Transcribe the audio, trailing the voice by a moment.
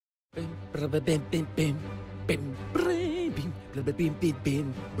Bro,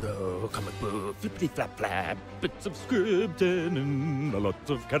 comic book, flippity flap flap, bits of script and a lot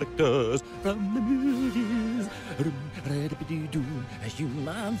of characters from the movies. Doom, a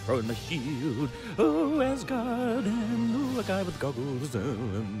human throwing my shield. Oh, Asgard, and oh, a guy with goggles,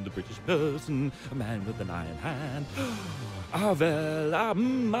 and a British person, a man with an iron hand.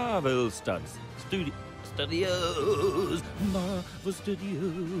 Marvel Studios. Marvel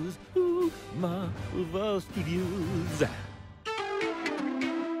Studios. Ooh, Marvel Studios.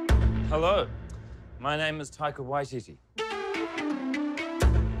 Hello, my name is Taika Waititi.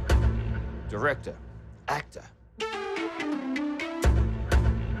 Director, actor.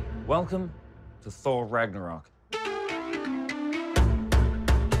 Welcome to Thor Ragnarok.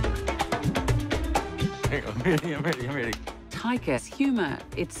 I'm ready. Taika's humour,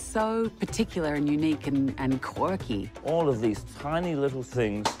 it's so particular and unique and quirky. All of these tiny little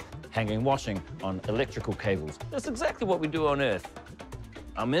things hanging washing on electrical cables. That's exactly what we do on Earth.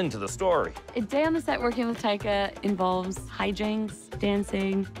 I'm into the story. A day on the set working with Taika involves hijinks,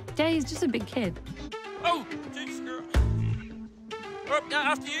 dancing. Daddy's just a big kid. Oh, Jesus, girl. Oh, yeah,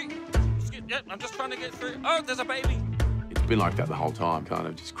 after you. Yep, I'm just trying to get through. Oh, there's a baby. It's been like that the whole time, kind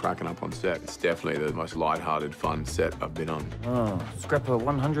of just cracking up on set. It's definitely the most light-hearted, fun set I've been on. Oh, Scrapper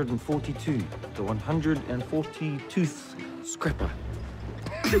 142. The 142th Scrapper.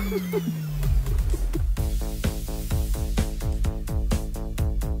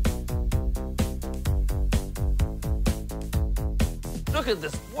 Look at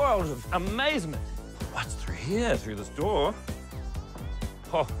this world of amazement. What's through here, through this door?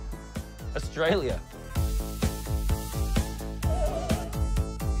 Oh, Australia.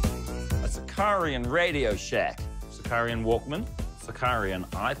 A Sicarian Radio Shack. Sicarian Walkman, Sicarian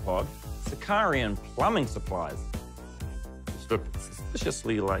iPod, Sicarian plumbing supplies. Look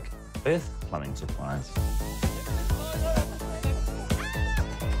suspiciously like Earth plumbing supplies.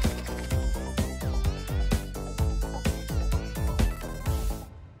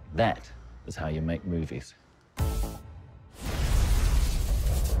 That is how you make movies.